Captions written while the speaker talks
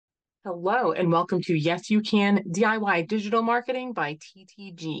Hello, and welcome to Yes You Can DIY Digital Marketing by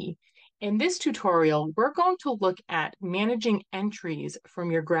TTG. In this tutorial, we're going to look at managing entries from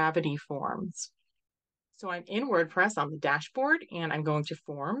your Gravity forms. So I'm in WordPress on the dashboard, and I'm going to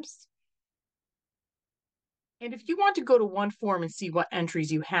Forms. And if you want to go to one form and see what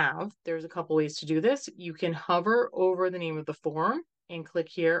entries you have, there's a couple ways to do this. You can hover over the name of the form and click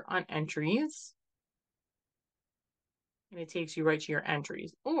here on Entries. And it takes you right to your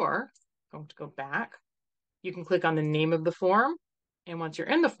entries. Or, I'm going to go back. You can click on the name of the form, and once you're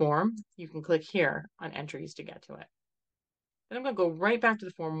in the form, you can click here on entries to get to it. Then I'm going to go right back to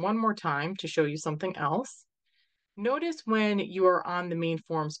the form one more time to show you something else. Notice when you are on the main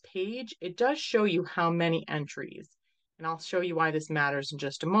forms page, it does show you how many entries, and I'll show you why this matters in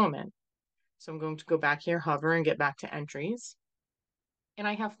just a moment. So I'm going to go back here, hover, and get back to entries. And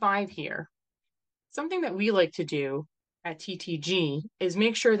I have 5 here. Something that we like to do at TTG is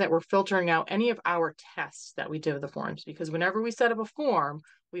make sure that we're filtering out any of our tests that we did with the forms, because whenever we set up a form,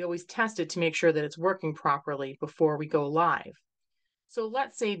 we always test it to make sure that it's working properly before we go live. So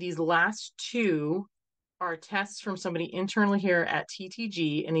let's say these last 2 are tests from somebody internally here at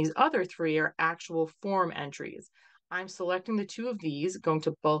TTG, and these other 3 are actual form entries. I'm selecting the 2 of these, going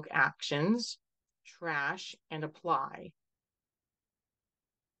to bulk actions, trash, and apply.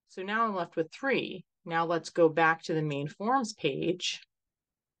 So now I'm left with 3. Now let's go back to the main forms page.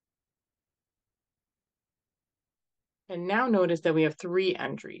 And now notice that we have 3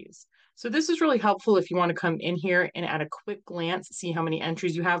 entries. So this is really helpful if you want to come in here and at a quick glance, see how many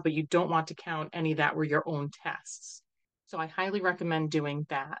entries you have, but you don't want to count any that were your own tests. So I highly recommend doing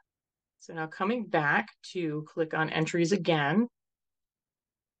that. So now coming back to click on entries again.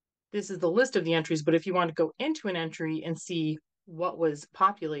 This is the list of the entries, but if you want to go into an entry and see what was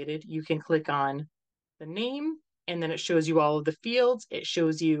populated, you can click on the name, and then it shows you all of the fields. It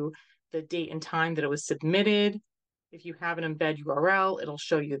shows you the date and time that it was submitted. If you have an embed URL, it'll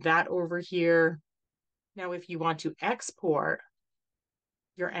show you that over here. Now, if you want to export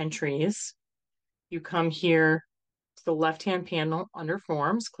your entries, you come here to the left-hand panel under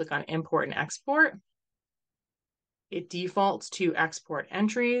Forms, click on Import and Export. It defaults to export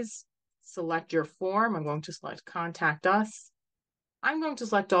entries. Select your form. I'm going to select Contact Us. I'm going to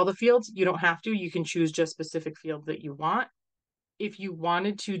select all the fields. You don't have to. You can choose just specific fields that you want. If you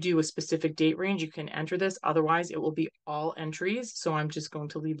wanted to do a specific date range, you can enter this. Otherwise, it will be all entries. So I'm just going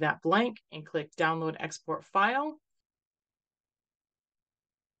to leave that blank and click Download Export File.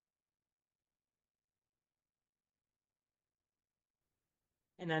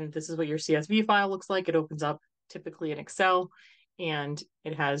 And then this is what your CSV file looks like. It opens up typically in Excel, and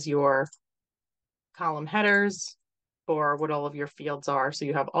it has your column headers for what all of your fields are. So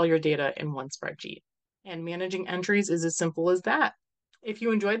you have all your data in one spreadsheet. And managing entries is as simple as that. If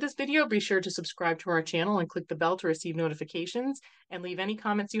you enjoyed this video, be sure to subscribe to our channel and click the bell to receive notifications, and leave any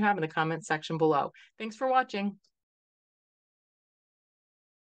comments you have in the comments section below. Thanks for watching.